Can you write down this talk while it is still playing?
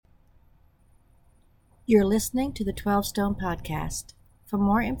You're listening to the 12 Stone Podcast. For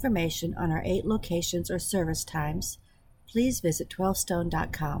more information on our 8 locations or service times, please visit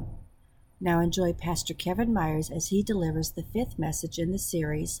 12stone.com. Now enjoy Pastor Kevin Myers as he delivers the 5th message in the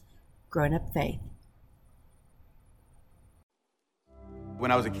series, Grown Up Faith. When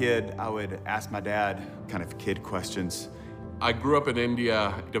I was a kid, I would ask my dad kind of kid questions. I grew up in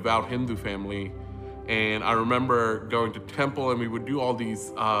India, devout Hindu family, and I remember going to temple and we would do all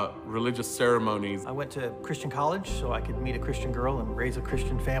these religious ceremonies. I went to Christian college so I could meet a Christian girl and raise a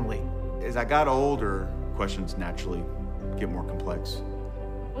Christian family. As I got older, questions naturally get more complex.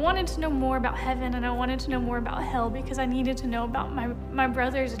 I wanted to know more about heaven and I wanted to know more about hell because I needed to know about my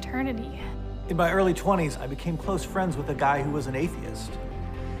brother's eternity. In my early 20s, I became close friends with a guy who was an atheist.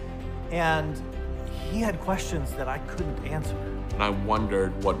 And he had questions that I couldn't answer. And I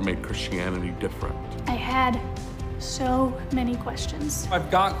wondered what made Christianity different. I had so many questions. I've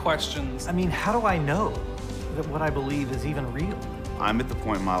got questions. I mean, how do I know that what I believe is even real? I'm at the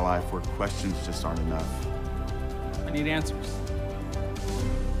point in my life where questions just aren't enough. I need answers.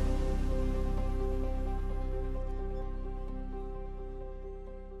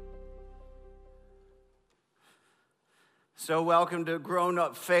 So welcome to Grown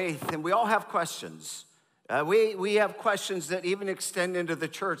Up Faith, and we all have questions. We have questions that even extend into the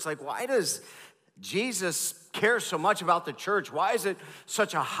church, like why does Jesus care so much about the church? Why is it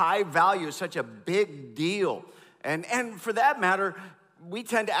such a high value, such a big deal? And for that matter, we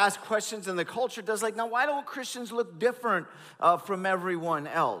tend to ask questions, and the culture does, like, now why don't Christians look different from everyone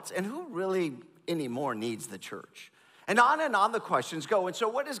else? And who really anymore needs the church? And on the questions go. And so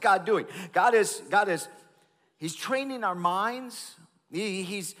what is God doing? God is He's training our minds.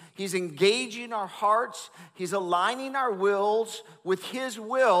 He's engaging our hearts. He's aligning our wills with His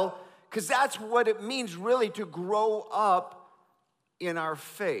will, because that's what it means really to grow up in our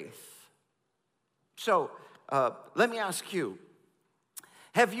faith. So let me ask you,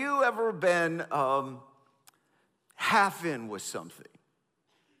 have you ever been half in with something?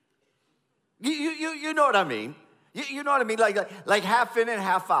 You know what I mean? You know what I mean? Like half in and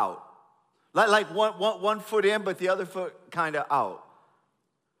half out. Like one foot in, but the other foot kind of out.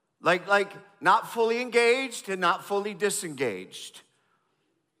 Like not fully engaged and not fully disengaged.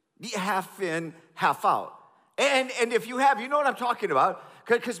 Be half in, half out. And if you have, you know what I'm talking about,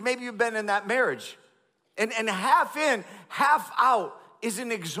 because maybe you've been in that marriage. And half in, half out is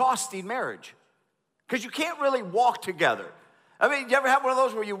an exhausting marriage. Because you can't really walk together. I mean, you ever have one of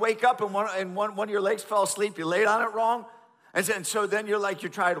those where you wake up and one of your legs fell asleep, you laid on it wrong? And so then you're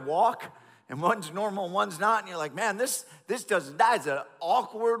trying to walk. And one's normal and one's not, and you're like, man, that's an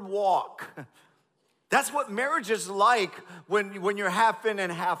awkward walk. That's what marriage is like when you're half in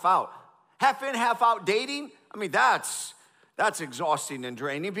and half out. Half in, half out dating, I mean, that's exhausting and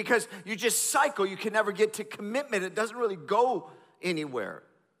draining because you just cycle. You can never get to commitment. It doesn't really go anywhere.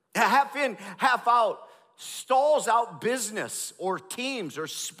 Half in, half out stalls out business or teams or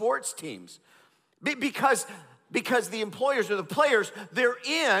sports teams because the employers or the players, they're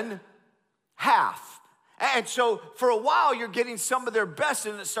in half. And so for a while, you're getting some of their best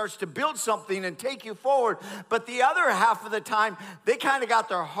and it starts to build something and take you forward. But the other half of the time, they kind of got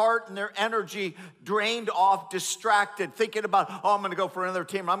their heart and their energy drained off, distracted, thinking about, oh, I'm going to go for another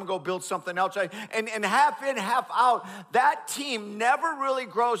team. I'm going to go build something else. And half in, half out, that team never really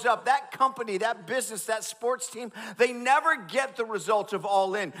grows up. That company, that business, that sports team, they never get the results of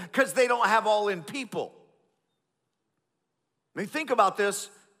all in because they don't have all in people. I mean, think about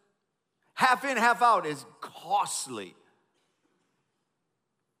this. Half in, half out is costly.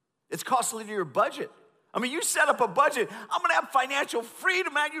 It's costly to your budget. I mean, you set up a budget. I'm going to have financial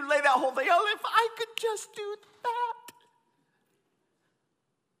freedom, man. You lay that whole thing out. If I could just do that.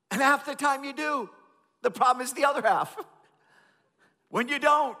 And half the time you do. The problem is the other half. When you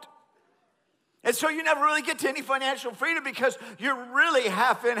don't. And so you never really get to any financial freedom because you're really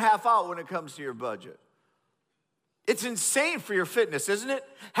half in, half out when it comes to your budget. It's insane for your fitness, isn't it?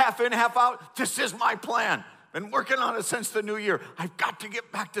 Half in, half out. This is my plan. Been working on it since the new year. I've got to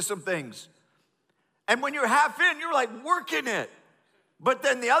get back to some things. And when you're half in, you're like working it. But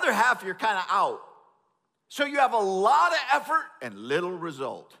then the other half, you're kind of out. So you have a lot of effort and little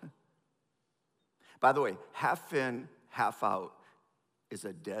result. By the way, half in, half out is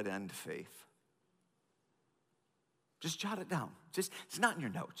a dead-end faith. Just jot it down. It's not in your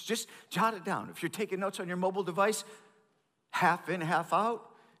notes. Just jot it down. If you're taking notes on your mobile device, half in, half out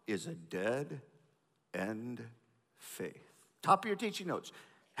is a dead-end faith. Top of your teaching notes.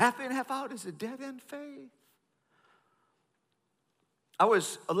 Half in, half out is a dead-end faith. I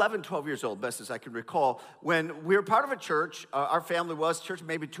was 11, 12 years old, best as I can recall, when we were part of a church. Our family was church,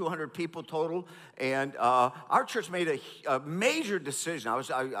 maybe 200 people total, and our church made a major decision.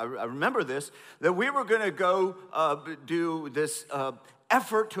 I remember this, that we were going to go do this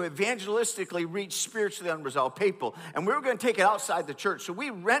effort to evangelistically reach spiritually unresolved people, and we were going to take it outside the church. So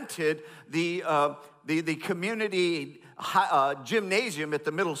we rented the community gymnasium at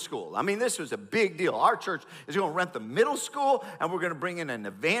the middle school. I mean, this was a big deal. Our church is going to rent the middle school, and we're going to bring in an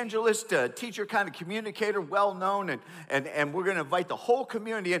evangelist, teacher kind of communicator, well-known, and we're going to invite the whole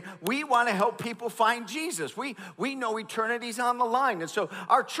community in. We want to help people find Jesus. We know eternity's on the line, and so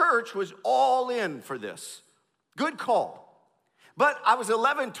our church was all in for this. Good call. But I was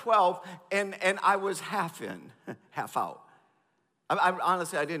 11, 12, and I was half in, half out.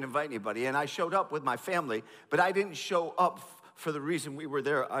 Honestly, I didn't invite anybody, and I showed up with my family, but I didn't show up for the reason we were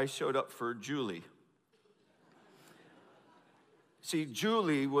there. I showed up for Julie. See,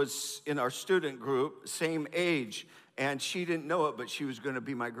 Julie was in our student group, same age, and she didn't know it, but she was going to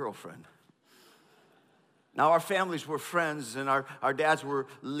be my girlfriend. Now, our families were friends, and our dads were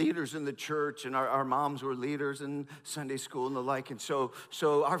leaders in the church, and our moms were leaders in Sunday school and the like. And so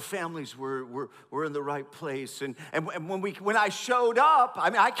our families were in the right place. And when I showed up, I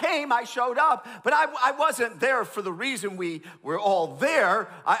mean, I showed up, but I wasn't there for the reason we were all there.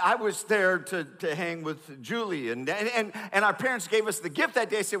 I was there to hang with Julie. And our parents gave us the gift that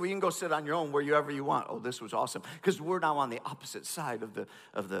day, said, well, you can go sit on your own wherever you want. Oh, this was awesome, because we're now on the opposite side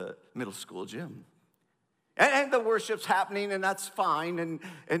of the middle school gym. And the worship's happening, and that's fine.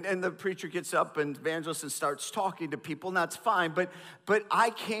 And the preacher gets up and evangelist and starts talking to people, and that's fine. But I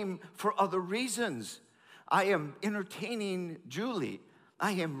came for other reasons. I am entertaining Julie.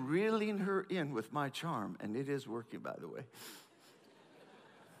 I am reeling her in with my charm, and it is working, by the way.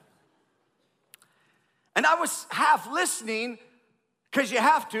 And I was half listening, because you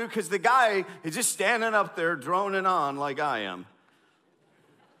have to, because the guy is just standing up there droning on like I am.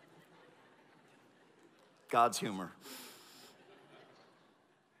 God's humor.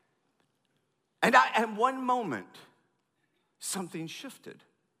 And at one moment, something shifted.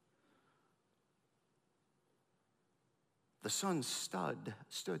 The sun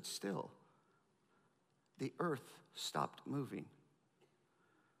stood still. The earth stopped moving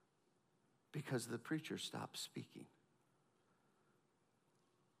because the preacher stopped speaking.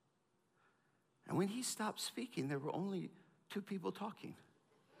 And when he stopped speaking, there were only two people talking.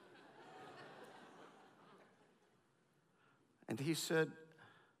 And he said,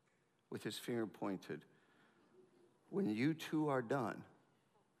 with his finger pointed, when you two are done,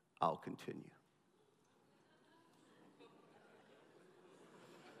 I'll continue.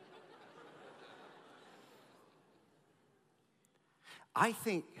 I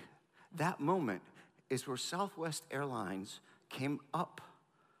think that moment is where Southwest Airlines came up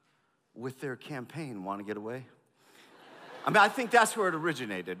with their campaign, Want to Get Away? I mean, I think that's where it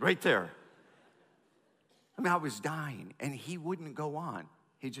originated, right there. I mean, I was dying, and he wouldn't go on.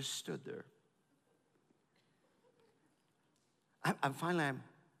 He just stood there. I'm finally,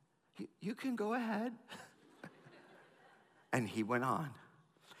 you can go ahead. And he went on.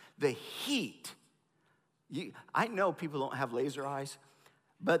 The heat, I know people don't have laser eyes,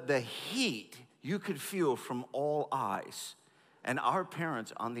 but the heat you could feel from all eyes. And our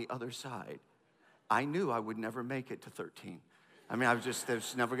parents on the other side, I knew I would never make it to 13. I mean, it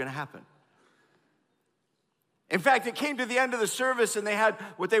was never going to happen. In fact, it came to the end of the service, and they had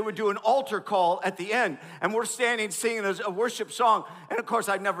what they would do, an altar call at the end. And we're standing singing a worship song. And, of course,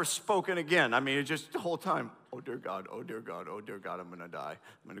 I'd never spoken again. I mean, it just the whole time, oh, dear God, oh, dear God, oh, dear God, I'm going to die.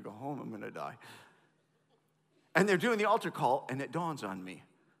 I'm going to go home, I'm going to die. And they're doing the altar call, and it dawns on me,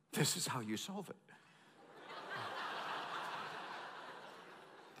 this is how you solve it.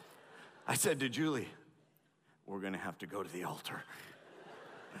 I said to Julie, we're going to have to go to the altar.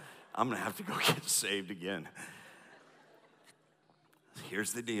 I'm going to have to go get saved again.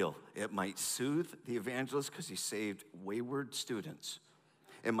 Here's the deal. It might soothe the evangelist because he saved wayward students.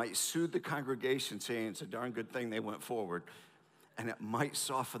 It might soothe the congregation, saying it's a darn good thing they went forward. And it might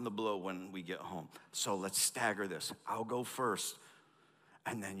soften the blow when we get home. So let's stagger this. I'll go first.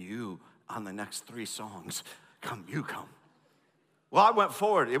 And then you, on the next 3 songs, you come. Well, I went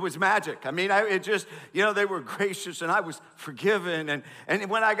forward. It was magic. I mean, it just, they were gracious, and I was forgiven. And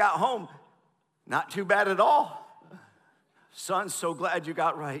when I got home, not too bad at all. Son, so glad you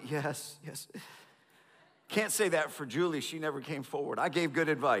got right. Yes. Can't say that for Julie. She never came forward. I gave good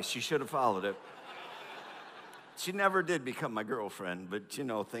advice. She should have followed it. She never did become my girlfriend, but,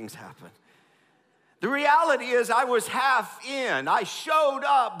 things happen. The reality is I was half in. I showed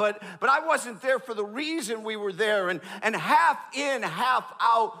up, but I wasn't there for the reason we were there. And half in, half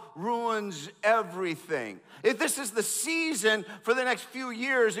out ruins everything. If this is the season for the next few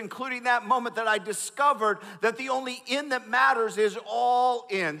years, including that moment that I discovered that the only in that matters is all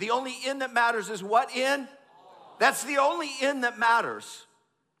in. The only in that matters is what in? That's the only in that matters.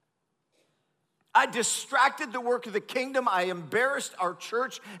 I distracted the work of the kingdom. I embarrassed our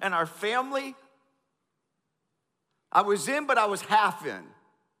church and our family. I was in, but I was half in.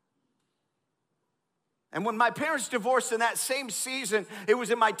 And when my parents divorced in that same season, it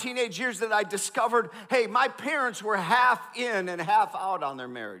was in my teenage years that I discovered, hey, my parents were half in and half out on their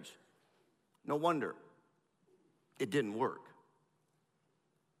marriage. No wonder it didn't work.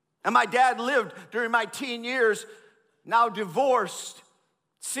 And my dad lived during my teen years, now divorced,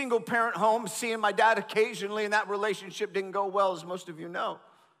 single parent home, seeing my dad occasionally, and that relationship didn't go well, as most of you know.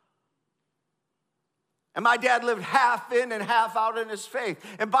 And my dad lived half in and half out in his faith.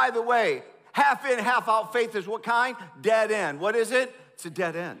 And by the way, half in, half out faith is what kind? Dead end. What is it? It's a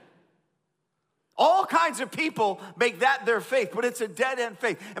dead end. All kinds of people make that their faith, but it's a dead end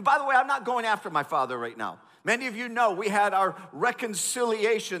faith. And by the way, I'm not going after my father right now. Many of you know we had our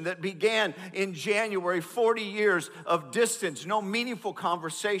reconciliation that began in January, 40 years of distance, no meaningful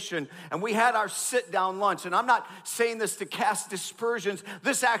conversation, and we had our sit-down lunch. And I'm not saying this to cast dispersions.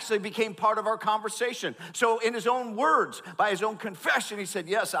 This actually became part of our conversation. So in his own words, by his own confession, he said,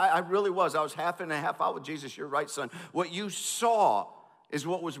 yes, I really was. I was half in and half out with Jesus. You're right, son. What you saw is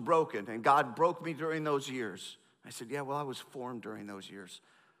what was broken, and God broke me during those years. I said, yeah, well, I was formed during those years.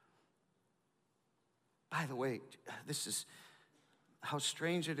 By the way, this is how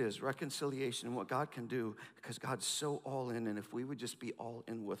strange it is, reconciliation and what God can do, because God's so all in, and if we would just be all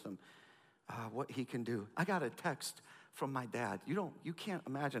in with him, what he can do. I got a text from my dad. You can't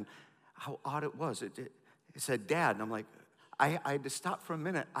imagine how odd it was. It said, Dad, and I'm like, I had to stop for a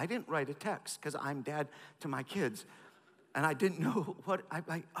minute. I didn't write a text because I'm dad to my kids, and I didn't know what, I'm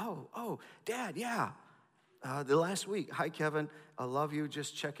like, oh, Dad, yeah. The last week, hi, Kevin, I love you,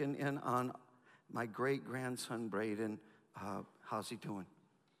 just checking in on my great-grandson, Braden, how's he doing?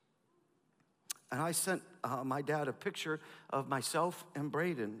 And I sent my dad a picture of myself and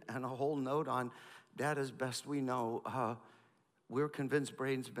Braden and a whole note on, Dad, as best we know, we're convinced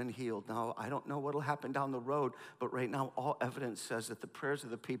Braden's been healed. Now, I don't know what will happen down the road, but right now all evidence says that the prayers of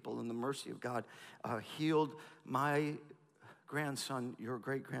the people and the mercy of God healed my grandson, your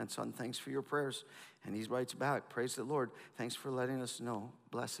great-grandson. Thanks for your prayers. And he writes back, praise the Lord. Thanks for letting us know.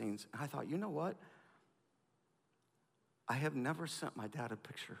 Blessings. And I thought, you know what? I have never sent my dad a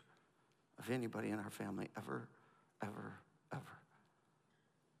picture of anybody in our family, ever.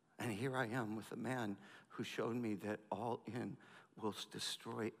 And here I am with a man who showed me that all in will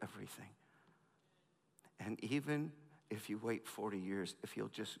destroy everything. And even if you wait 40 years, if you'll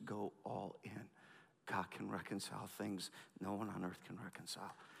just go all in, God can reconcile things no one on earth can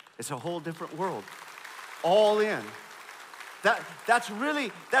reconcile. It's a whole different world. All in. That's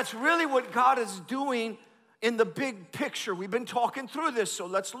really what God is doing in the big picture. We've been talking through this, so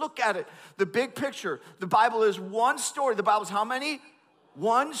let's look at it. The big picture. The Bible is one story. The Bible's how many?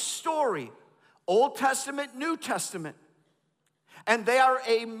 One story. Old Testament, New Testament. And they are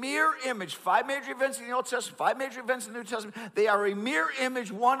a mirror image. 5 major events in the Old Testament, 5 major events in the New Testament. They are a mirror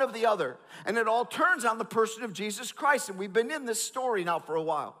image, one of the other. And it all turns on the person of Jesus Christ. And we've been in this story now for a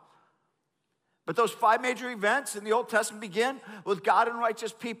while. But those 5 major events in the Old Testament begin with God and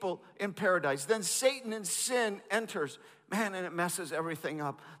righteous people in paradise. Then Satan and sin enters. Man, and it messes everything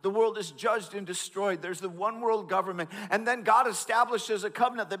up. The world is judged and destroyed. There's the one world government. And then God establishes a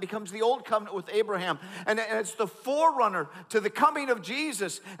covenant that becomes the old covenant with Abraham. And it's the forerunner to the coming of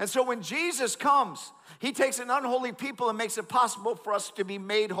Jesus. And so when Jesus comes, he takes an unholy people and makes it possible for us to be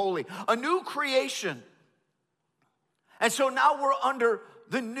made holy. A new creation. And so now we're under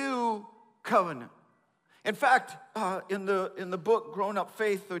the new covenant. In fact, in the book Grown Up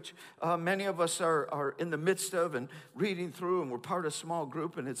Faith, which many of us are in the midst of and reading through, and we're part of a small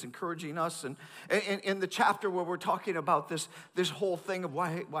group, and it's encouraging us. And in the chapter where we're talking about this whole thing of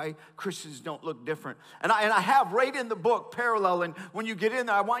why Christians don't look different, and I have right in the book parallel. And when you get in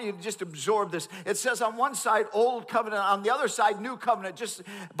there, I want you to just absorb this. It says on one side Old Covenant, on the other side New Covenant.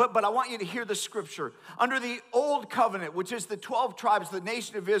 But I want you to hear the scripture. Under the Old Covenant, which is the 12 tribes, the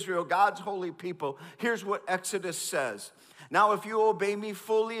nation of Israel, God's holy people. Here's what Exodus says. Now, if you obey me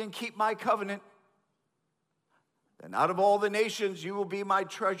fully and keep my covenant, then out of all the nations you will be my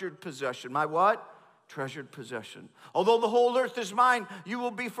treasured possession. My what? Treasured possession. Although the whole earth is mine, you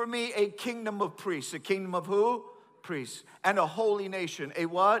will be for me a kingdom of priests. A kingdom of who? Priests. And a holy nation. A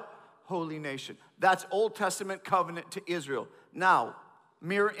what? holy nation. That's Old Testament covenant to Israel. Now,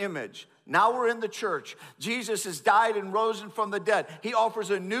 mirror image. Now we're in the church. Jesus has died and risen from the dead. He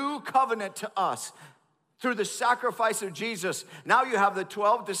offers a new covenant to us through the sacrifice of Jesus. Now you have the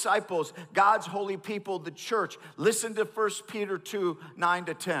 12 disciples, God's holy people, the church. Listen to 1 Peter 2,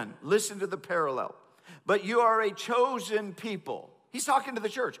 9-10. Listen to the parallel. But you are a chosen people. He's talking to the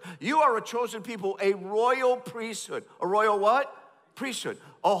church. You are a chosen people, a royal priesthood. A royal what? Priesthood.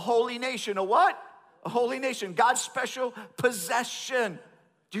 A holy nation. A what? A holy nation. God's special possession.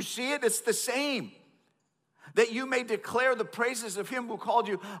 Do you see it? It's the same. That you may declare the praises of him who called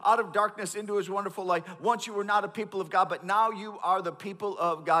you out of darkness into his wonderful light. Once you were not a people of God, but now you are the people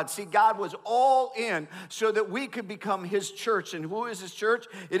of God. See, God was all in so that we could become his church. And who is his church?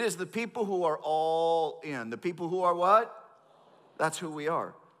 It is the people who are all in. The people who are what? That's who we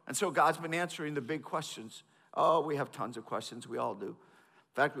are. And so God's been answering the big questions. Oh, we have tons of questions. We all do.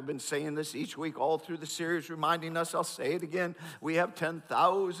 In fact, we've been saying this each week all through the series, reminding us, I'll say it again, we have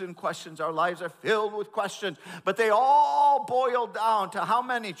 10,000 questions. Our lives are filled with questions, but they all boil down to how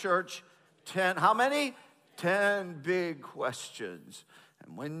many, church? 10. How many? 10 big questions.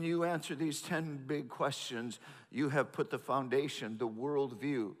 And when you answer these 10 big questions, you have put the foundation, the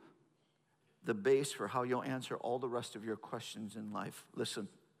worldview, the base for how you'll answer all the rest of your questions in life. Listen,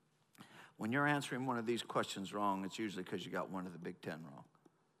 when you're answering one of these questions wrong, it's usually because you got one of the big 10 wrong.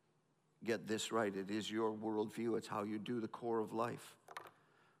 Get this right. It is your worldview. It's how you do the core of life.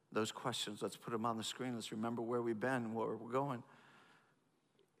 Those questions, let's put them on the screen. Let's remember where we've been, where we're going.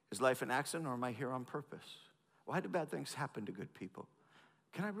 Is life an accident or am I here on purpose? Why do bad things happen to good people?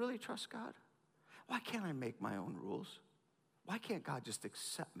 Can I really trust God? Why can't I make my own rules? Why can't God just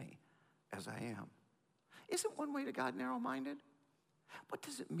accept me as I am? Isn't one way to God narrow-minded? What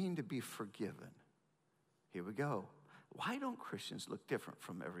does it mean to be forgiven? Here we go. Why don't Christians look different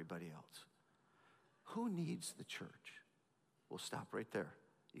from everybody else? Who needs the church? We'll stop right there.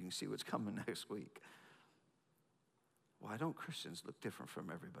 You can see what's coming next week. Why don't Christians look different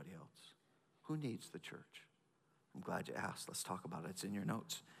from everybody else? Who needs the church? I'm glad you asked. Let's talk about it. It's in your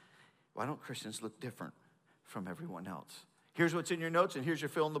notes. Why don't Christians look different from everyone else? Here's what's in your notes, and here's your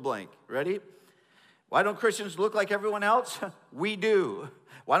fill in the blank. Ready? Why don't Christians look like everyone else? We do.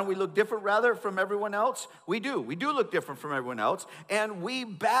 Why don't we look different, rather, from everyone else? We do. We do look different from everyone else. And we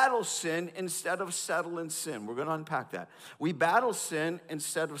battle sin instead of settle in sin. We're going to unpack that. We battle sin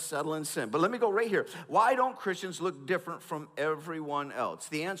instead of settle in sin. But let me go right here. Why don't Christians look different from everyone else?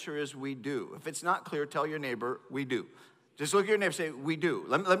 The answer is we do. If it's not clear, tell your neighbor, we do. Just look at your neighbor and say, we do.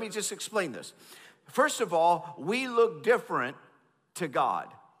 Let me just explain this. First of all, we look different to God.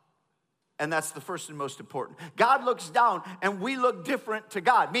 And that's the first and most important. God looks down and we look different to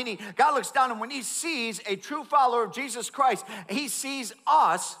God. Meaning, God looks down and when he sees a true follower of Jesus Christ, he sees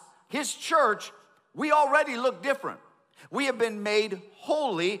us, his church, we already look different. We have been made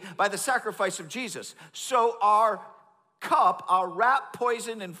holy by the sacrifice of Jesus. So our cup, our rat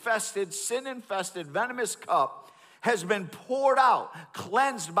poison infested, sin infested, venomous cup, has been poured out,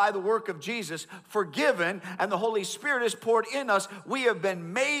 cleansed by the work of Jesus, forgiven, and the Holy Spirit is poured in us. We have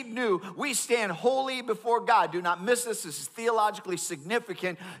been made new. We stand holy before God. Do not miss this. This is theologically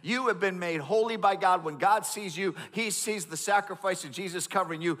significant. You have been made holy by God. When God sees you, he sees the sacrifice of Jesus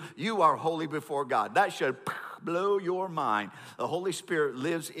covering you. You are holy before God. That should blow your mind. The Holy Spirit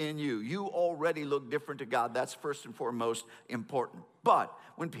lives in you. You already look different to God. That's first and foremost important. But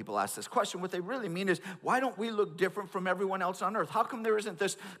when people ask this question, what they really mean is, why don't we look different from everyone else on earth? How come there isn't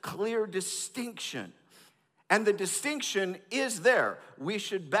this clear distinction? And the distinction is there. We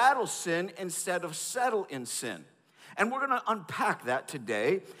should battle sin instead of settle in sin. And we're going to unpack that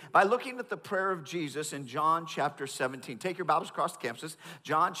today by looking at the prayer of Jesus in John chapter 17. Take your Bibles across the campus,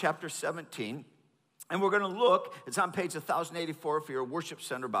 John chapter 17. And we're going to look, it's on page 1084 for your worship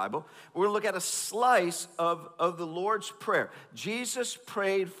center Bible. We're going to look at a slice of the Lord's Prayer. Jesus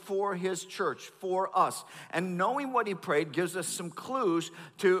prayed for his church, for us. And knowing what he prayed gives us some clues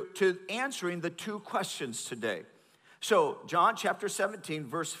to answering the two questions today. So, John chapter 17,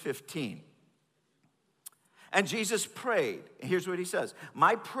 verse 15. And Jesus prayed. Here's what he says.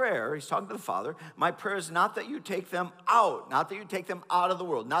 My prayer, he's talking to the Father, my prayer is not that you take them out, not that you take them out of the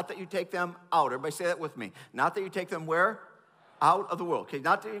world, not that you take them out. Everybody say that with me. Not that you take them where? Out of the world. Okay,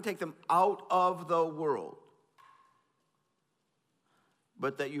 not that you take them out of the world,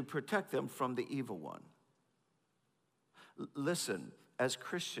 but that you protect them from the evil one. Listen, as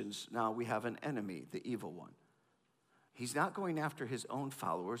Christians, now we have an enemy, the evil one. He's not going after his own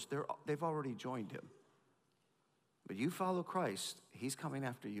followers. They've already joined him. But you follow Christ, he's coming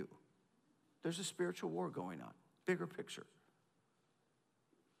after you. There's a spiritual war going on, bigger picture.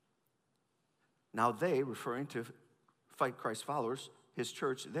 Now they, referring to Fight Christ followers, his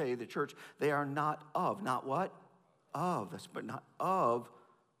church, the church, they are not of, not what? Of, but not of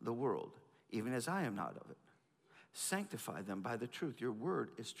the world, even as I am not of it. Sanctify them by the truth. Your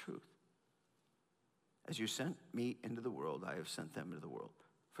word is truth. As you sent me into the world, I have sent them into the world.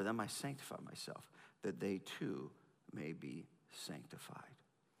 For them I sanctify myself, that they too may be sanctified.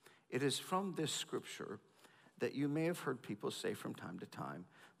 It is from this scripture that you may have heard people say from time to time,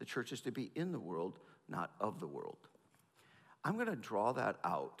 the church is to be in the world, not of the world. I'm going to draw that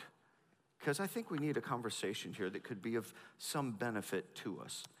out because I think we need a conversation here that could be of some benefit to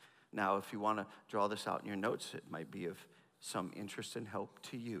us. Now, if you want to draw this out in your notes, it might be of some interest and help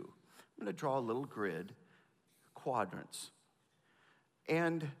to you. I'm going to draw a little grid, quadrants.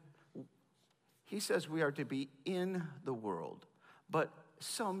 And he says we are to be in the world, but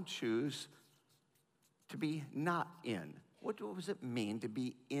some choose to be not in. What does it mean to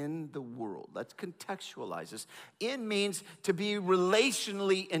be in the world? Let's contextualize this. In means to be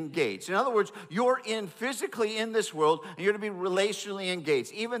relationally engaged. In other words, you're physically in this world, and you're to be relationally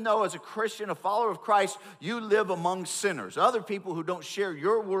engaged. Even though as a Christian, a follower of Christ, you live among sinners, other people who don't share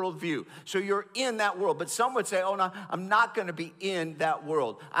your worldview. So you're in that world. But some would say, oh, no, I'm not going to be in that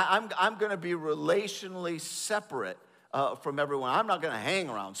world. I'm going to be relationally separate from everyone. I'm not going to hang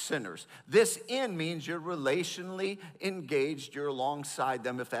around sinners. This in means you're relationally engaged. You're alongside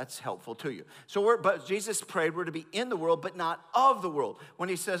them if that's helpful to you. But Jesus prayed we're to be in the world, but not of the world. When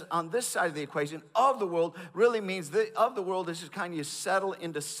he says on this side of the equation, of the world really means of the world is just kind of you settle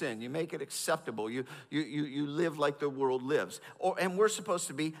into sin. You make it acceptable. You live like the world lives. And we're supposed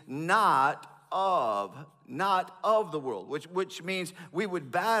to be not of the world, which means we would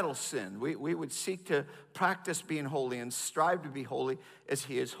battle sin. We would seek to practice being holy and strive to be holy as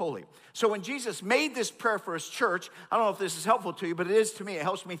he is holy. So when Jesus made this prayer for his church, I don't know if this is helpful to you, but it is to me. It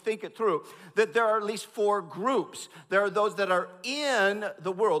helps me think it through, that there are at least 4 groups. There are those that are in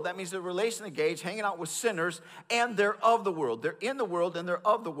the world. That means they're relationally engaged, hanging out with sinners, and they're of the world. They're in the world and they're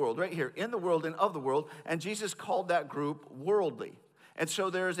of the world, right here, in the world and of the world. And Jesus called that group worldly. And so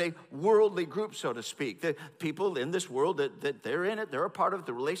there's a worldly group, so to speak. The people in this world, that they're in it, they're a part of it,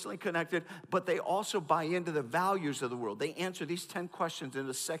 they're relationally connected, but they also buy into the values of the world. They answer these 10 questions in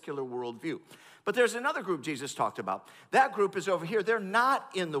a secular worldview. But there's another group Jesus talked about. That group is over here. They're not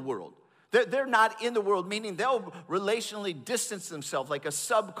in the world. They're not in the world, meaning they'll relationally distance themselves like a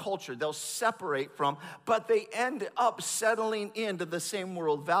subculture. They'll separate from, but they end up settling into the same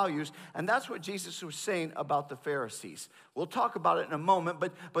world values. And that's what Jesus was saying about the Pharisees. We'll talk about it in a moment,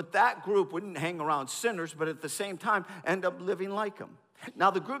 but that group wouldn't hang around sinners, but at the same time end up living like them.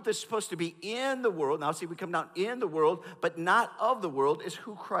 Now, the group that's supposed to be in the world, now see, we come down in the world, but not of the world, is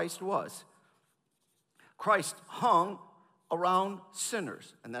who Christ was. Christ hung around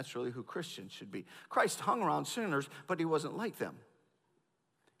sinners, and that's really who Christians should be. Christ hung around sinners, but he wasn't like them.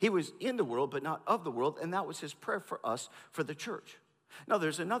 He was in the world, but not of the world, and that was his prayer for us, for the church. Now,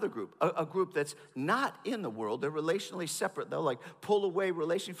 there's another group, a group that's not in the world. They're relationally separate. They'll like pull away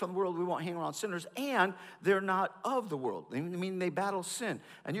relationally from the world. We won't hang around sinners, and they're not of the world. I mean, they battle sin,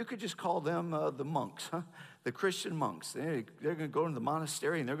 and you could just call them the monks, huh? The Christian monks. They're going to go into the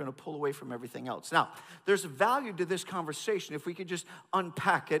monastery and they're going to pull away from everything else. Now, there's a value to this conversation if we could just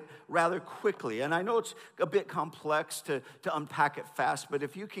unpack it rather quickly. And I know it's a bit complex to unpack it fast, but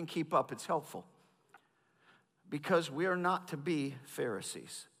if you can keep up, it's helpful. Because we are not to be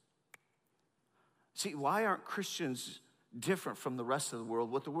Pharisees. See, why aren't Christians different from the rest of the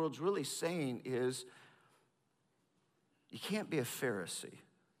world? What the world's really saying is, you can't be a Pharisee.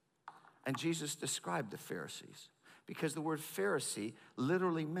 And Jesus described the Pharisees because the word Pharisee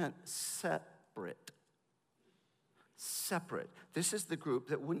literally meant separate. Separate. This is the group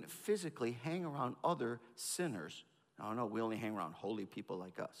that wouldn't physically hang around other sinners. No, we only hang around holy people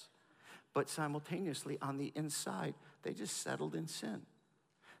like us. But simultaneously, on the inside, they just settled in sin.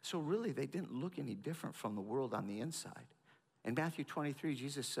 So really, they didn't look any different from the world on the inside. In Matthew 23,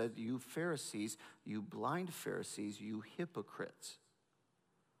 Jesus said, you Pharisees, you blind Pharisees, you hypocrites.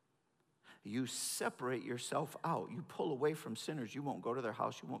 You separate yourself out. You pull away from sinners. You won't go to their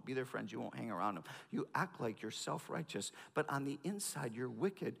house. You won't be their friends. You won't hang around them. You act like you're self-righteous, but on the inside, you're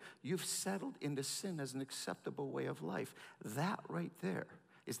wicked. You've settled into sin as an acceptable way of life. That right there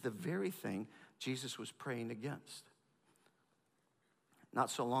is the very thing Jesus was praying against. Not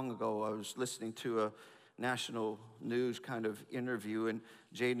so long ago, I was listening to a national news kind of interview, and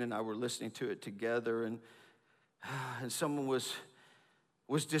Jaden and I were listening to it together, and someone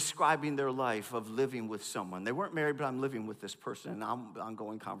was describing their life of living with someone. They weren't married, but I'm living with this person, and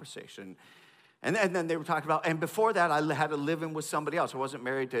ongoing conversation. And then they were talking about, and before that, I had to live in with somebody else. I wasn't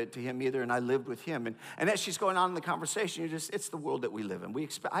married to him either, and I lived with him. And as she's going on in the conversation, it's the world that we live in.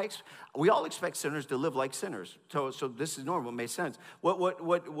 We all expect sinners to live like sinners. So this is normal. It made sense.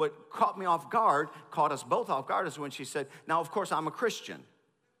 What caught me off guard, caught us both off guard, is when she said, now, of course, I'm a Christian.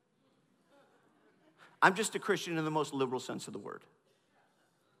 I'm just a Christian in the most liberal sense of the word.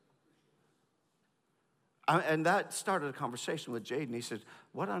 And that started a conversation with Jaden. He said,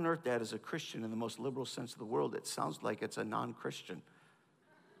 what on earth, Dad, is a Christian in the most liberal sense of the world? It sounds like it's a non-Christian.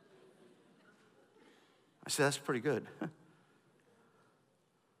 I said, that's pretty good.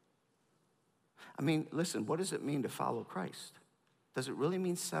 I mean, listen, what does it mean to follow Christ? Does it really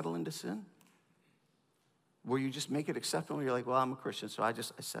mean settle into sin? Where you just make it acceptable, you're like, well, I'm a Christian, so I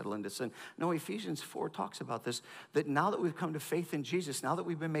settle into sin. No, Ephesians 4 talks about this, that now that we've come to faith in Jesus, now that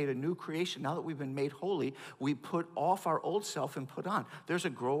we've been made a new creation, now that we've been made holy, we put off our old self and put on. There's a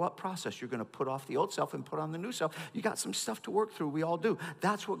grow-up process. You're going to put off the old self and put on the new self. You got some stuff to work through. We all do.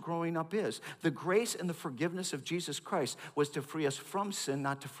 That's what growing up is. The grace and the forgiveness of Jesus Christ was to free us from sin,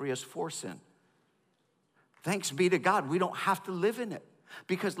 not to free us for sin. Thanks be to God, we don't have to live in it.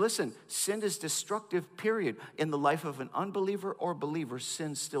 Because listen, sin is destructive, period. In the life of an unbeliever or believer,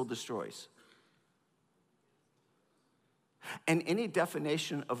 sin still destroys. And any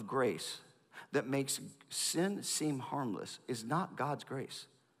definition of grace that makes sin seem harmless is not God's grace.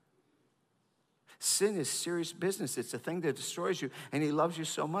 Sin is serious business. It's a thing that destroys you, and he loves you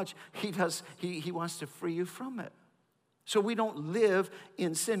so much, he wants to free you from it. So we don't live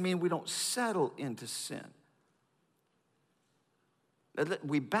in sin, meaning we don't settle into sin.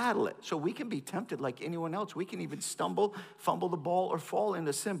 We battle it. So we can be tempted like anyone else. We can even stumble, fumble the ball, or fall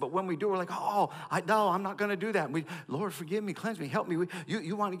into sin. But when we do, we're like, no, I'm not going to do that. Lord, forgive me, cleanse me, help me.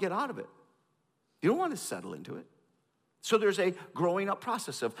 You want to get out of it. You don't want to settle into it. So there's a growing up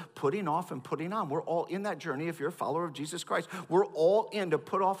process of putting off and putting on. We're all in that journey. If you're a follower of Jesus Christ, we're all in to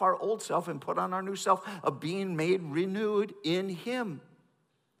put off our old self and put on our new self of being made renewed in him.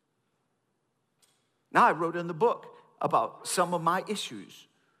 Now, I wrote in the book about some of my issues.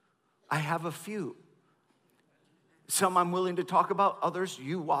 I have a few. Some I'm willing to talk about, others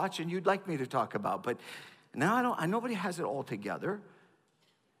you watch and you'd like me to talk about. But now nobody has it all together.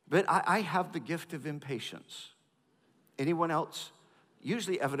 But I have the gift of impatience. Anyone else?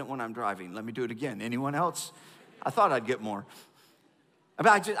 Usually evident when I'm driving. Let me do it again. Anyone else? I thought I'd get more.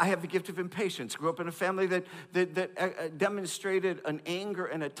 I have the gift of impatience. Grew up in a family that demonstrated an anger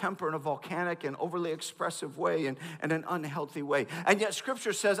and a temper in a volcanic and overly expressive way and an unhealthy way. And yet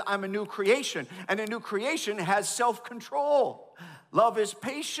Scripture says I'm a new creation, and a new creation has self-control. Love is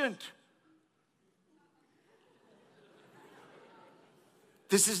patient.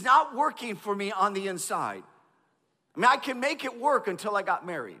 This is not working for me on the inside. I mean, I can make it work until I got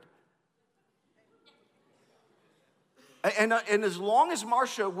married. And as long as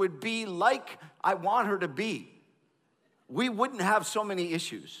Marsha would be like I want her to be, we wouldn't have so many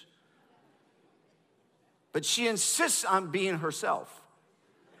issues. But she insists on being herself.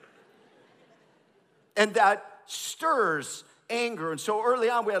 And that stirs anger. And so early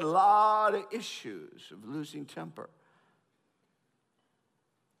on, we had a lot of issues of losing temper.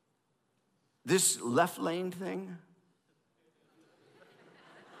 This left lane thing,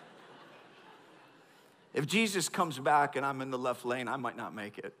 if Jesus comes back and I'm in the left lane, I might not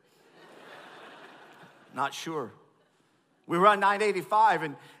make it. Not sure. We were on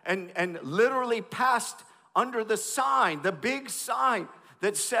 985 and literally passed under the sign, the big sign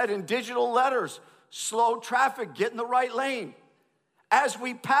that said in digital letters, slow traffic, get in the right lane. As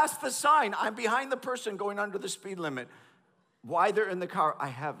we passed the sign, I'm behind the person going under the speed limit. Why they're in the car, I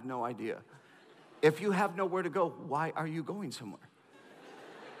have no idea. If you have nowhere to go, why are you going somewhere?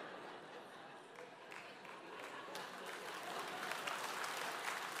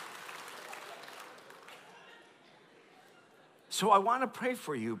 So I want to pray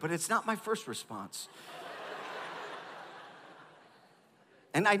for you, but it's not my first response.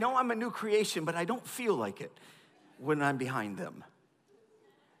 And I know I'm a new creation, but I don't feel like it when I'm behind them.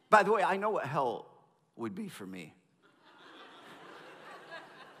 By the way, I know what hell would be for me.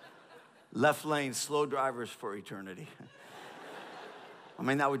 Left lane, slow drivers for eternity. I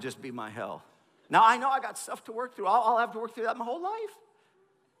mean, that would just be my hell. Now, I know I got stuff to work through. I'll have to work through that my whole life.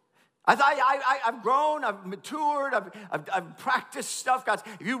 I've grown, I've matured, I've practiced stuff. Guys,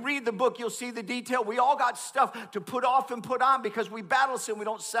 if you read the book, you'll see the detail. We all got stuff to put off and put on because we battle sin. We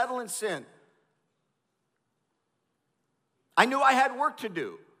don't settle in sin. I knew I had work to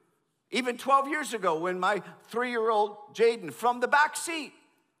do. Even 12 years ago when my 3-year-old Jaden, from the back seat,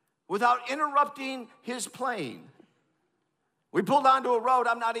 without interrupting his playing, We pulled onto a road.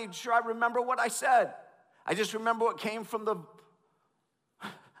 I'm not even sure I remember what I said. I just remember what came from the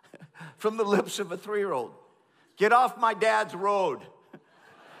lips of a 3-year-old. Get off my dad's road.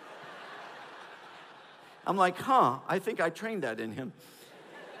 I'm like, I think I trained that in him.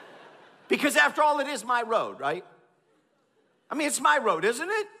 Because after all, it is my road, right? I mean, it's my road, isn't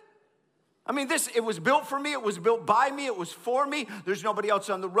it? I mean, it was built for me. It was built by me. It was for me. There's nobody else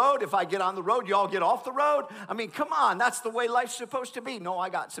on the road. If I get on the road, y'all get off the road. I mean, come on. That's the way life's supposed to be. No, I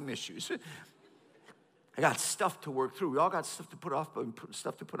got some issues. I got stuff to work through. We all got stuff to put off, but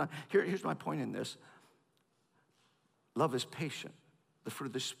stuff to put on. Here's my point in this. Love is patient. The fruit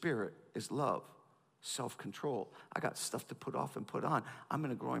of the Spirit is love, self-control. I got stuff to put off and put on. I'm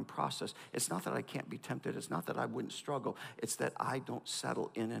in a growing process. It's not that I can't be tempted. It's not that I wouldn't struggle. It's that I don't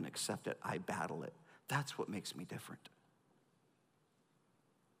settle in and accept it. I battle it. That's what makes me different.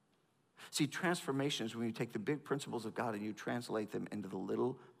 See, transformation is when you take the big principles of God and you translate them into the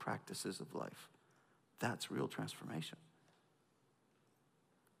little practices of life. That's real transformation.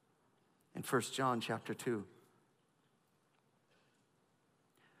 In 1 John chapter 2,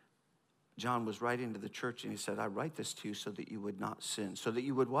 John was writing to the church and he said, I write this to you so that you would not sin. So that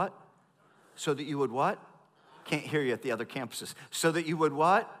you would what? So that you would what? Can't hear you at the other campuses. So that you would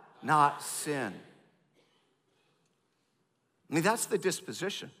what? Not sin. I mean, that's the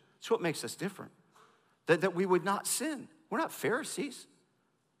disposition. That's what makes us different. That we would not sin. We're not Pharisees.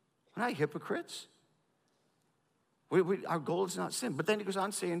 We're not hypocrites. Our goal is not sin. But then he goes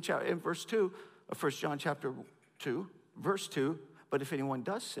on saying in verse 2 of 1 John chapter 2, verse 2, but if anyone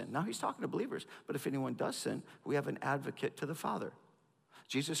does sin, now he's talking to believers, but if anyone does sin, we have an advocate to the Father,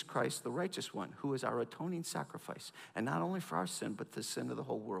 Jesus Christ, the righteous one, who is our atoning sacrifice, and not only for our sin, but the sin of the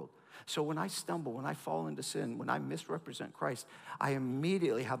whole world. So when I stumble, when I fall into sin, when I misrepresent Christ, I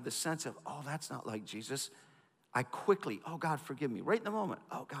immediately have the sense of, oh, that's not like Jesus. I quickly, oh, God, forgive me. Right in the moment,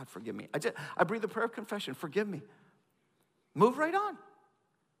 oh, God, forgive me. I breathe a prayer of confession, forgive me. Move right on.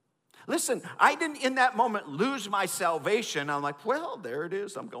 Listen, I didn't in that moment lose my salvation. I'm like, well, there it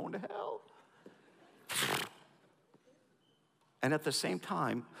is. I'm going to hell. And at the same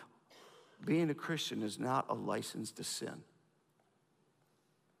time, being a Christian is not a license to sin.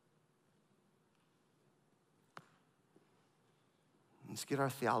 Let's get our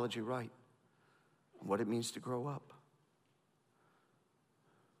theology right and what it means to grow up.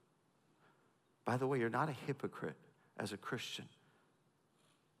 By the way, you're not a hypocrite as a Christian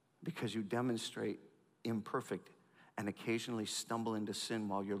because you demonstrate imperfect and occasionally stumble into sin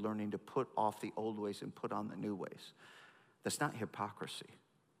while you're learning to put off the old ways and put on the new ways. That's not hypocrisy.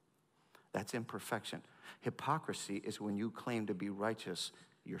 That's imperfection. Hypocrisy is when you claim to be righteous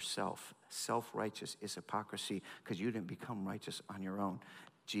yourself. Self-righteous is hypocrisy because you didn't become righteous on your own.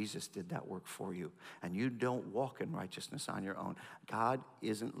 Jesus did that work for you. And you don't walk in righteousness on your own. God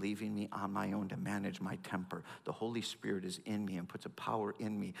isn't leaving me on my own to manage my temper. The Holy Spirit is in me and puts a power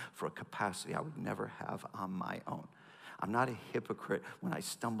in me for a capacity I would never have on my own. I'm not a hypocrite when I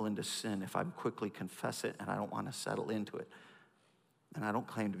stumble into sin if I quickly confess it and I don't want to settle into it. And I don't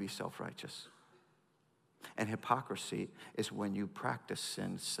claim to be self-righteous. And hypocrisy is when you practice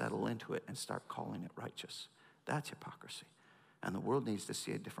sin, settle into it, and start calling it righteous. That's hypocrisy. And the world needs to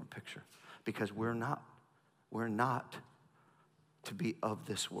see a different picture because we're not to be of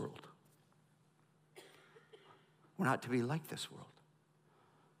this world. We're not to be like this world.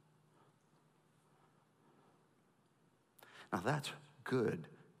 Now that's good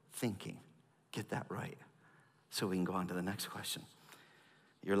thinking. Get that right. So we can go on to the next question.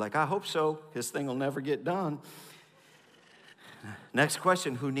 You're like, I hope so. This thing will never get done. Next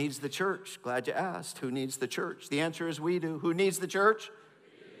question, who needs the church? Glad you asked. Who needs the church? The answer is we do. Who needs the church?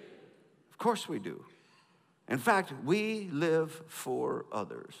 Of course we do. In fact, we live for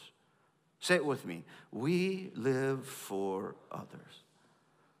others. Say it with me. We live for others.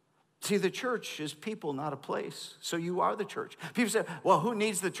 See, the church is people, not a place. So you are the church. People say, well, who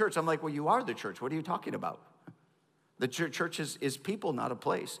needs the church? I'm like, well, you are the church. What are you talking about? The church is people, not a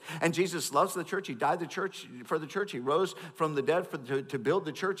place. And Jesus loves the church. He died for the church. He rose from the dead to build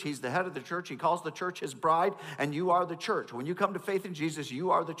the church. He's the head of the church. He calls the church his bride, and you are the church. When you come to faith in Jesus, you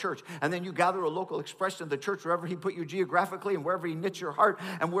are the church. And then you gather a local expression of the church wherever he put you geographically and wherever he knits your heart,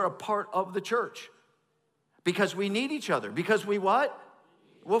 and we're a part of the church. Because we need each other. Because we what?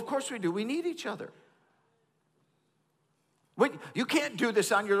 Well, of course we do. We need each other. You can't do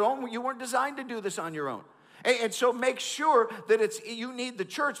this on your own. You weren't designed to do this on your own. And so make sure that you need the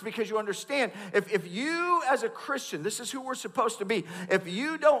church because you understand, if you as a Christian, this is who we're supposed to be, if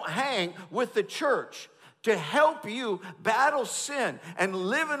you don't hang with the church, to help you battle sin and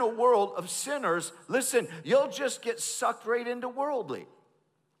live in a world of sinners, listen, you'll just get sucked right into worldly.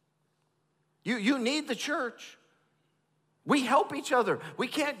 You need the church. We help each other. We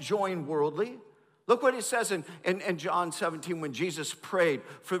can't join worldly. Look what it says in John 17 when Jesus prayed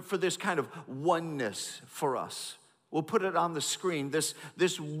for this kind of oneness for us. We'll put it on the screen, this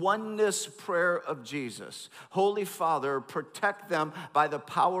oneness prayer of Jesus. Holy Father, protect them by the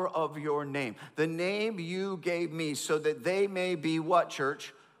power of your name. The name you gave me so that they may be what,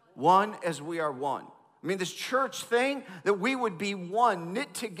 church? One as we are one. I mean, this church thing, that we would be one,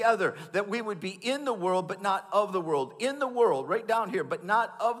 knit together, that we would be in the world, but not of the world. In the world, right down here, but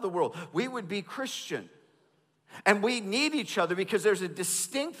not of the world. We would be Christian. And we need each other because there's a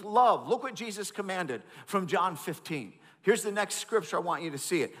distinct love. Look what Jesus commanded from John 15. Here's the next scripture. I want you to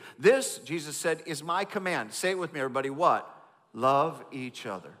see it. This, Jesus said, is my command. Say it with me, everybody. What? Love each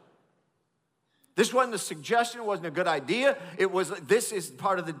other. This wasn't a suggestion. It wasn't a good idea. This is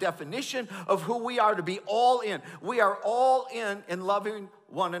part of the definition of who we are, to be all in. We are all in loving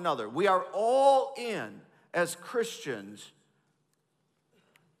one another. We are all in as Christians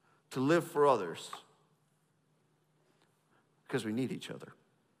to live for others. Because we need each other.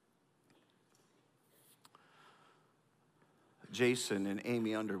 Jason and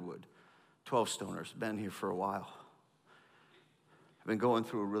Amy Underwood, 12 Stoners, been here for a while. I've been going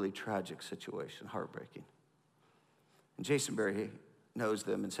through a really tragic situation, heartbreaking. And Jason Berry knows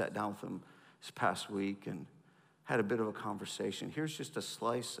them and sat down with them this past week and had a bit of a conversation. Here's just a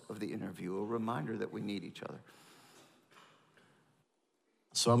slice of the interview, a reminder that we need each other.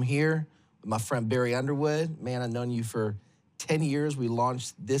 So I'm here with my friend Barry Underwood. Man, I've known you for 10 years. We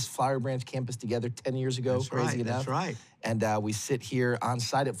launched this Flower Branch campus together 10 years ago. That's crazy right, enough. that's right. And we sit here on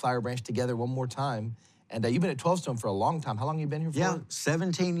site at Flower Branch together one more time. And you've been at 12 Stone for a long time. How long have you been here for? Yeah,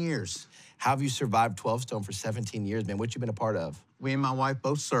 17 years. How have you survived 12 Stone for 17 years, man? What you been a part of? We and my wife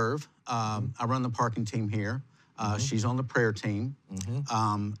both serve. I run the parking team here. She's on the prayer team.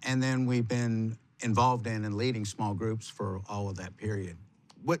 And then we've been involved in and leading small groups for all of that period.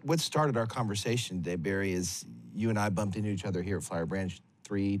 What started our conversation today, Barry, is you and I bumped into each other here at Flower Branch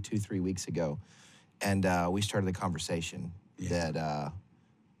 3 weeks ago. And we started the conversation that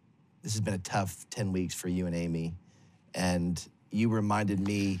this has been a tough 10 weeks for you and Amy. And you reminded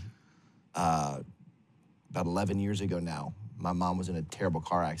me about 11 years ago now, my mom was in a terrible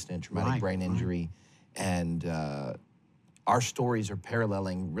car accident, traumatic brain injury. And our stories are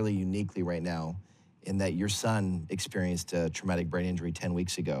paralleling really uniquely right now in that your son experienced a traumatic brain injury 10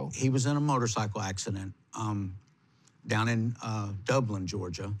 weeks ago. He was in a motorcycle accident down in Dublin,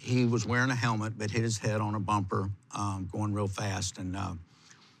 Georgia. He was wearing a helmet, but hit his head on a bumper going real fast. And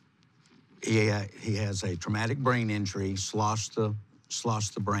he has a traumatic brain injury, sloshed the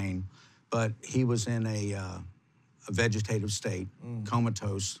brain, but he was in a vegetative state,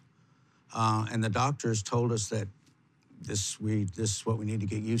 comatose. And the doctors told us that this is what we need to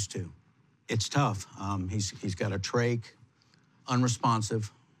get used to. It's tough. He's got a trach,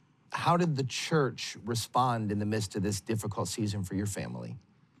 unresponsive. How did the church respond in the midst of this difficult season for your family?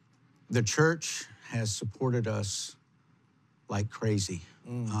 The church has supported us like crazy.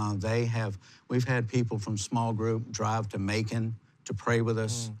 We've had people from small group drive to Macon to pray with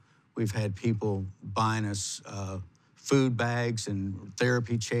us. We've had people buying us food bags and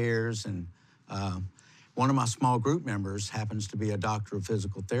therapy chairs. And one of my small group members happens to be a doctor of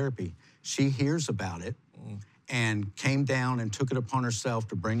physical therapy. She hears about it and came down and took it upon herself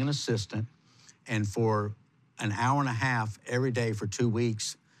to bring an assistant. And for an hour and a half every day for 2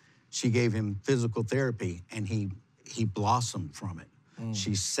 weeks, she gave him physical therapy, and he blossomed from it.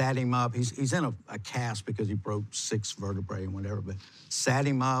 She sat him up. He's in a cast because he broke 6 vertebrae and whatever, but sat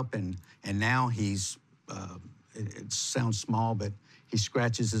him up, and now he's, it sounds small, but he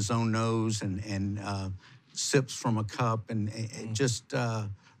scratches his own nose and sips from a cup and just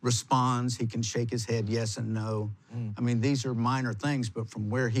responds. He can shake his head yes and no. I mean, these are minor things, but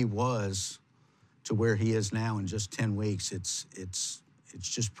from where he was to where he is now in just 10 weeks, it's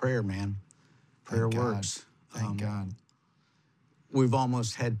just prayer, man. Prayer works. Thank God. We've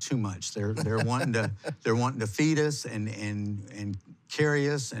almost had too much. They're wanting to feed us and carry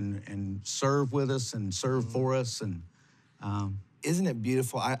us and serve with us and serve for us. And isn't it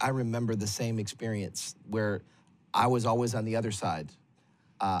beautiful? I remember the same experience where I was always on the other side.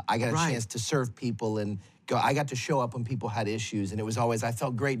 I got a chance to serve people and go. I got to show up when people had issues, and it was always, I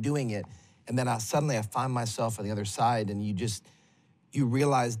felt great doing it. And then suddenly I find myself on the other side, and you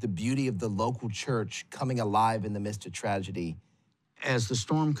realize the beauty of the local church coming alive in the midst of tragedy. As the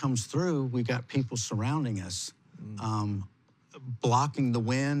storm comes through, we got people surrounding us. blocking the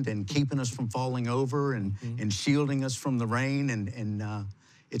wind and keeping us from falling over and shielding us from the rain. And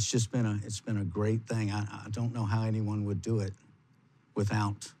it's just been a great thing. I don't know how anyone would do it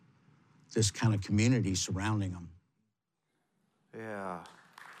without this kind of community surrounding them. Yeah.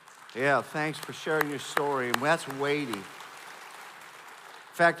 Yeah, thanks for sharing your story. And that's weighty. In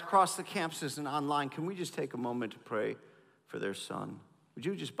fact, across the campuses and online, can we just take a moment to pray for their son? Would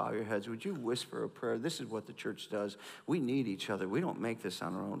you just bow your heads? Would you whisper a prayer? This is what the church does. We need each other. We don't make this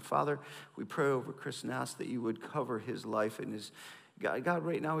on our own. Father, we pray over Chris and ask that you would cover his life and his God,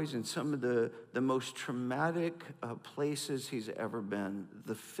 right now he's in some of the most traumatic places he's ever been.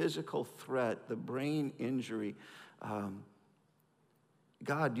 The physical threat, the brain injury.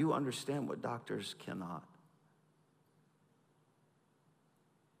 God, you understand what doctors cannot.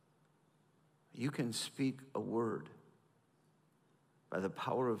 You can speak a word by the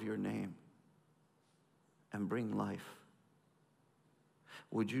power of your name and bring life.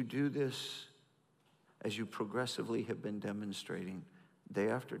 Would you do this as you progressively have been demonstrating day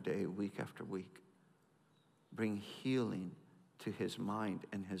after day, week after week? Bring healing to his mind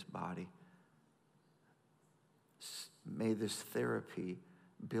and his body. May this therapy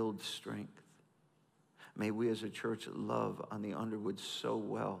build strength. May we as a church love on the Underwood so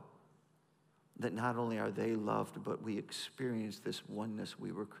well that not only are they loved, but we experience this oneness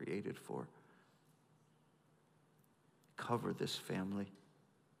we were created for. Cover this family.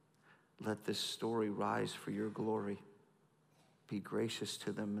 Let this story rise for your glory. Be gracious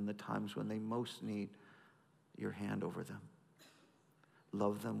to them in the times when they most need your hand over them.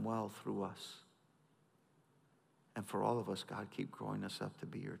 Love them well through us. And for all of us, God, keep growing us up to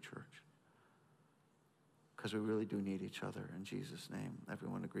be your church. Because we really do need each other. In Jesus' name,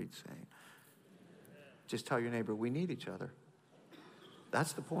 everyone agreed saying. Just tell your neighbor, we need each other.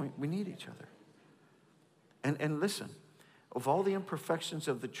 That's the point. We need each other. And listen, of all the imperfections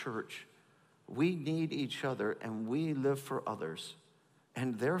of the church, we need each other and we live for others.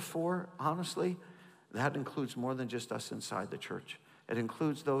 And therefore, honestly, that includes more than just us inside the church. It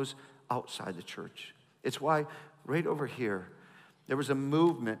includes those outside the church. It's why right over here, there was a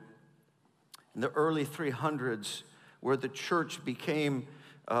movement in the early 300s where the church became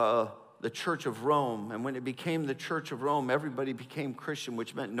the Church of Rome. And when it became the Church of Rome, everybody became Christian,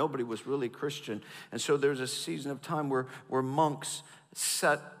 which meant nobody was really Christian. And so there's a season of time where monks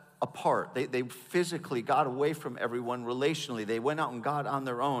set apart. They physically got away from everyone relationally. They went out and got on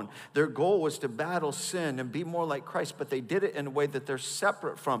their own. Their goal was to battle sin and be more like Christ, but they did it in a way that they're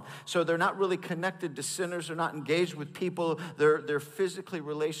separate from. So they're not really connected to sinners. They're not engaged with people. They're physically,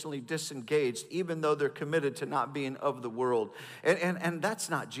 relationally disengaged, even though they're committed to not being of the world. And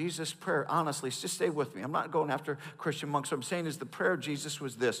that's not Jesus' prayer, honestly. Just stay with me. I'm not going after Christian monks. What I'm saying is the prayer of Jesus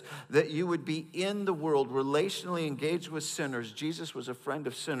was this, that you would be in the world, relationally engaged with sinners. Jesus was a friend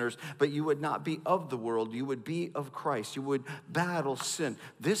of sinners. But you would not be of the world. You would be of Christ. You would battle sin.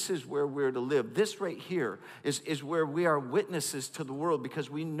 This is where we're to live. This right here is where we are witnesses to the world because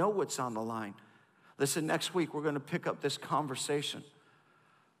we know what's on the line. Listen, next week we're going to pick up this conversation.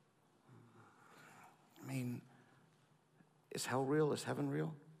 I mean, is hell real? Is heaven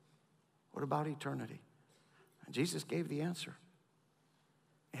real? What about eternity? And Jesus gave the answer.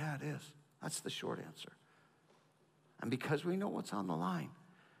 Yeah, it is. That's the short answer. And because we know what's on the line,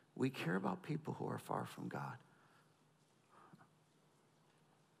 we care about people who are far from God.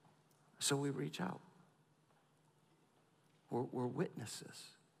 So we reach out. We're witnesses.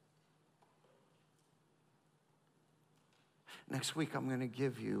 Next week, I'm going to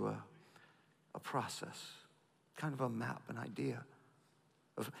give you a process, kind of a map, an idea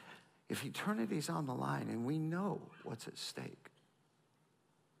of if eternity's on the line and we know what's at stake,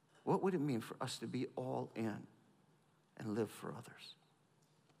 what would it mean for us to be all in and live for others?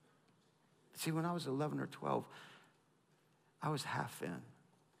 See, when I was 11 or 12, I was half in,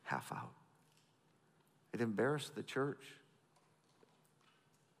 half out. It embarrassed the church.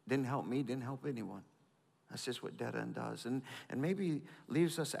 Didn't help me, didn't help anyone. That's just what dead end does. And maybe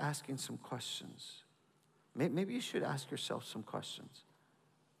leaves us asking some questions. Maybe you should ask yourself some questions.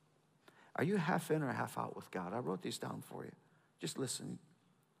 Are you half in or half out with God? I wrote these down for you. Just listen.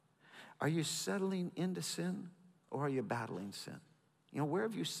 Are you settling into sin or are you battling sin? You know, where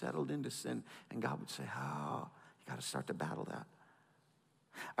have you settled into sin? And God would say, oh, you got to start to battle that.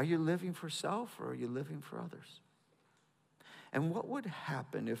 Are you living for self or are you living for others? And what would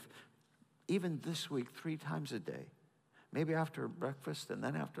happen if even this week, 3 times a day, maybe after breakfast and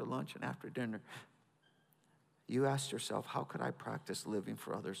then after lunch and after dinner, you asked yourself, how could I practice living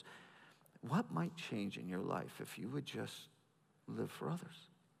for others? What might change in your life if you would just live for others?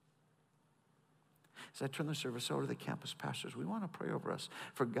 As I turn the service over to the campus pastors, we want to pray over us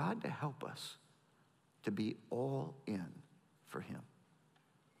for God to help us to be all in for him.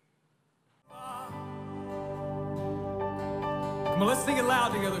 Come on, let's sing it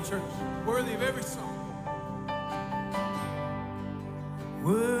loud together, church. Worthy of every song.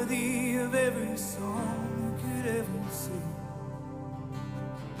 Worthy of every song you could ever sing.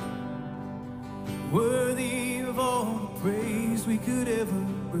 Worthy of all the praise we could ever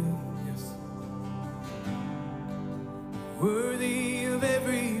bring. Yes. Worthy of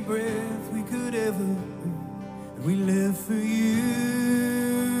every breath we could ever breathe. And we live for you.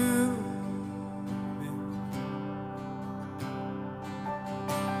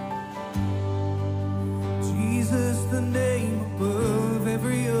 Jesus, the name above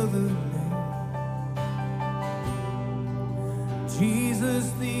every other name.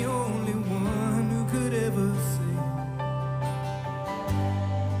 Jesus, the only one who could ever save.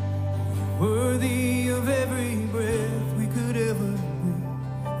 Worthy of every breath we could ever breathe.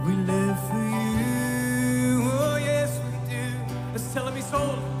 We live for you. Oh, yes, we do. Let's tell him he's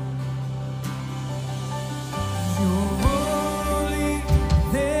holy. You're holy.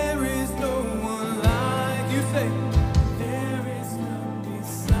 There is no one like you. Say, there is none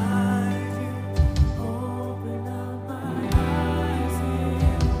beside you. Open up my eyes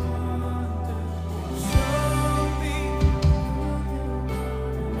in wonder. Show me,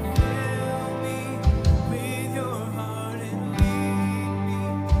 fill me with your heart and lead me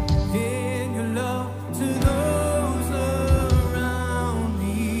in your love to those around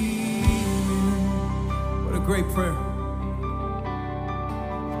me. What a great prayer.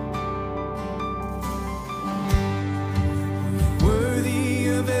 Worthy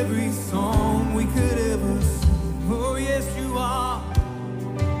of every song we could ever sing. Oh, yes, you are.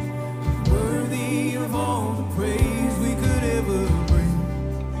 Worthy of all the praise we could ever bring.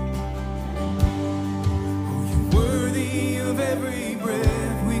 Oh, you're worthy of every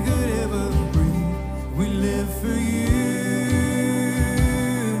breath we could ever breathe. We live for you.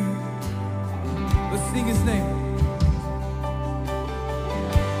 Let's sing his name.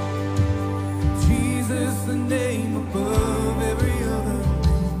 Jesus, the name above every other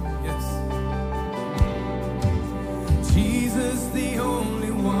name. Yes. Jesus, the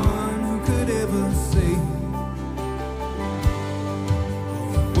only one who could ever save.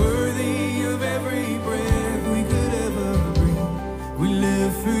 Worthy of every breath we could ever breathe. We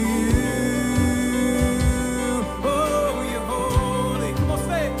live for you. Oh, you're holy. Come on,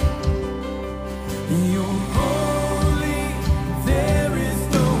 say it. You're holy. There is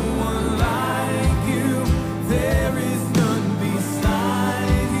no one like you. There is none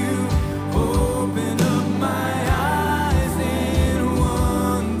beside you. Open up my eyes in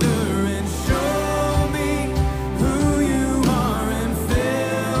wonder and show me who you are and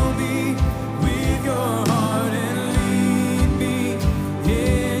fill me with your heart and lead me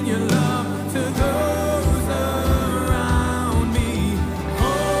in your love to those around me.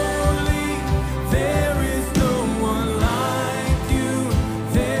 Holy, there is no one like you.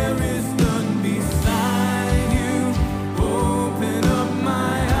 There is none beside you. Open up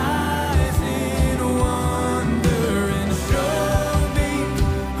my eyes in wonder and show me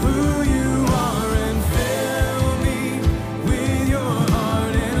who you are and fill me with your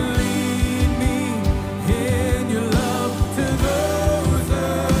heart and lead me in your love to those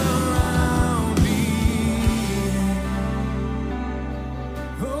around me.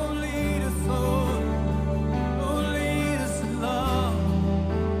 Oh, lead us, Lord. Oh, lead us in love.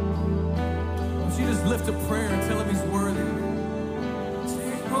 Won't you just lift a prayer and tell him he's worthy?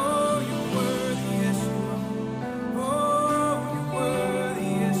 Say, oh, you're worthy, yes you are. Oh, you're worthy,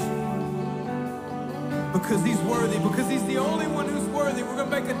 yes you are. Because he's worthy, because he's the only one who's worthy. We're going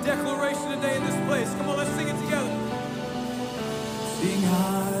to make a declaration today in this place. Come on, let's sing it together. Sing,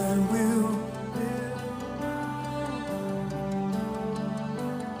 I will.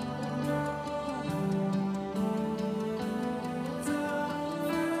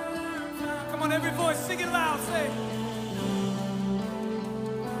 Come on, every voice, sing it loud, say.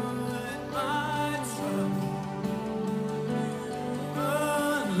 Let my trust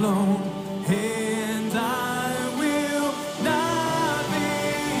alone